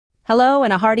Hello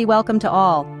and a hearty welcome to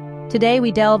all. Today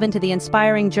we delve into the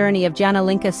inspiring journey of Jana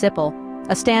Linke Sippl,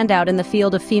 a standout in the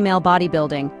field of female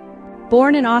bodybuilding.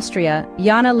 Born in Austria,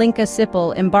 Jana Linke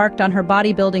Sippl embarked on her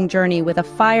bodybuilding journey with a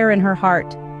fire in her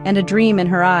heart and a dream in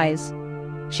her eyes.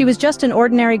 She was just an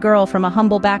ordinary girl from a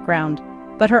humble background,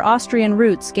 but her Austrian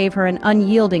roots gave her an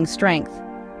unyielding strength.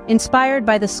 Inspired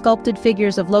by the sculpted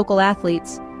figures of local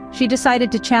athletes, she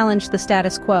decided to challenge the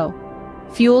status quo.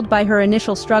 Fueled by her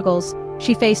initial struggles,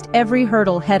 she faced every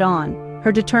hurdle head-on,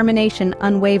 her determination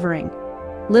unwavering.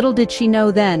 Little did she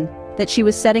know then that she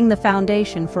was setting the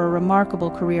foundation for a remarkable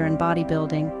career in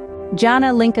bodybuilding.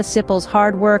 Jana Linke Sippl's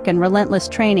hard work and relentless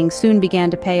training soon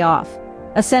began to pay off.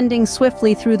 Ascending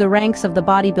swiftly through the ranks of the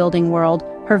bodybuilding world,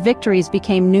 her victories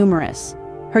became numerous.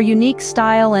 Her unique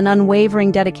style and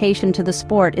unwavering dedication to the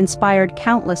sport inspired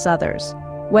countless others.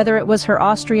 Whether it was her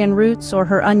Austrian roots or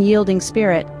her unyielding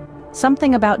spirit,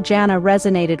 something about Jana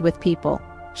resonated with people.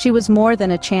 She was more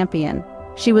than a champion.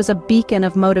 She was a beacon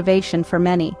of motivation for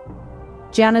many.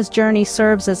 Jana's journey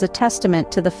serves as a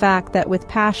testament to the fact that with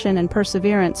passion and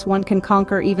perseverance one can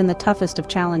conquer even the toughest of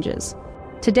challenges.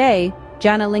 Today,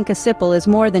 Jana Linke Sippl is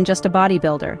more than just a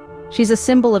bodybuilder. She's a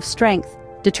symbol of strength,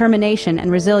 determination,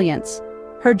 and resilience.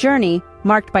 Her journey,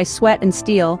 marked by sweat and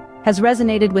steel, has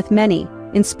resonated with many,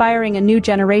 inspiring a new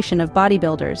generation of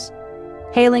bodybuilders.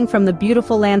 Hailing from the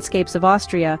beautiful landscapes of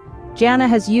Austria, Jana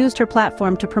has used her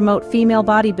platform to promote female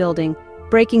bodybuilding,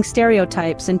 breaking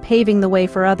stereotypes and paving the way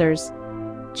for others.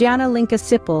 Jana Linke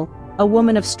Sippl, a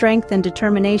woman of strength and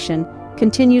determination,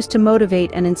 continues to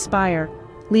motivate and inspire,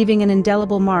 leaving an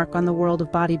indelible mark on the world of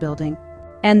bodybuilding.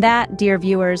 And that, dear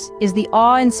viewers, is the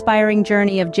awe-inspiring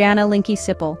journey of Jana Linke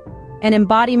Sippl. An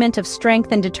embodiment of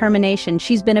strength and determination,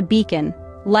 she's been a beacon,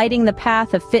 lighting the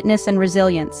path of fitness and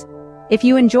resilience. If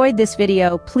you enjoyed this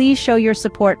video, please show your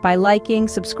support by liking,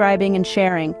 subscribing, and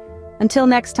sharing. Until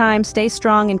next time, stay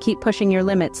strong and keep pushing your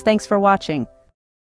limits. Thanks for watching.